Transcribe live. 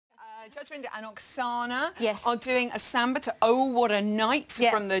Judge Rinda and Oksana Yes. are doing a samba to Oh What a Night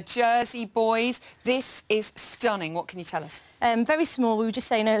from the Jersey Boys. This is stunning. What can you tell us? Very small. We were just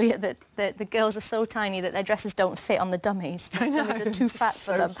saying earlier that the girls are so tiny that their dresses don't fit on the dummies. The dummies are too fat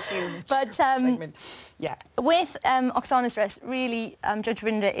for them. Huge. But with Oksana's dress, really, Judge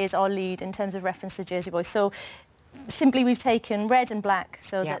Rinda is our lead in terms of reference to Jersey Boys. So simply we've taken red and black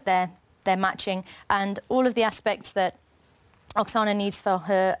so that they're matching, and all of the aspects that Oksana needs for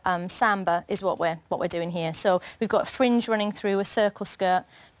her samba is what we're doing here. So we've got a fringe running through, a circle skirt,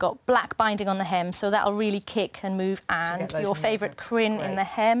 got black binding on the hem, so that'll really kick and move, and your favourite crin in the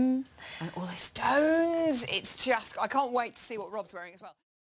hem. And all the stones. It's just, I can't wait to see what Rob's wearing as well.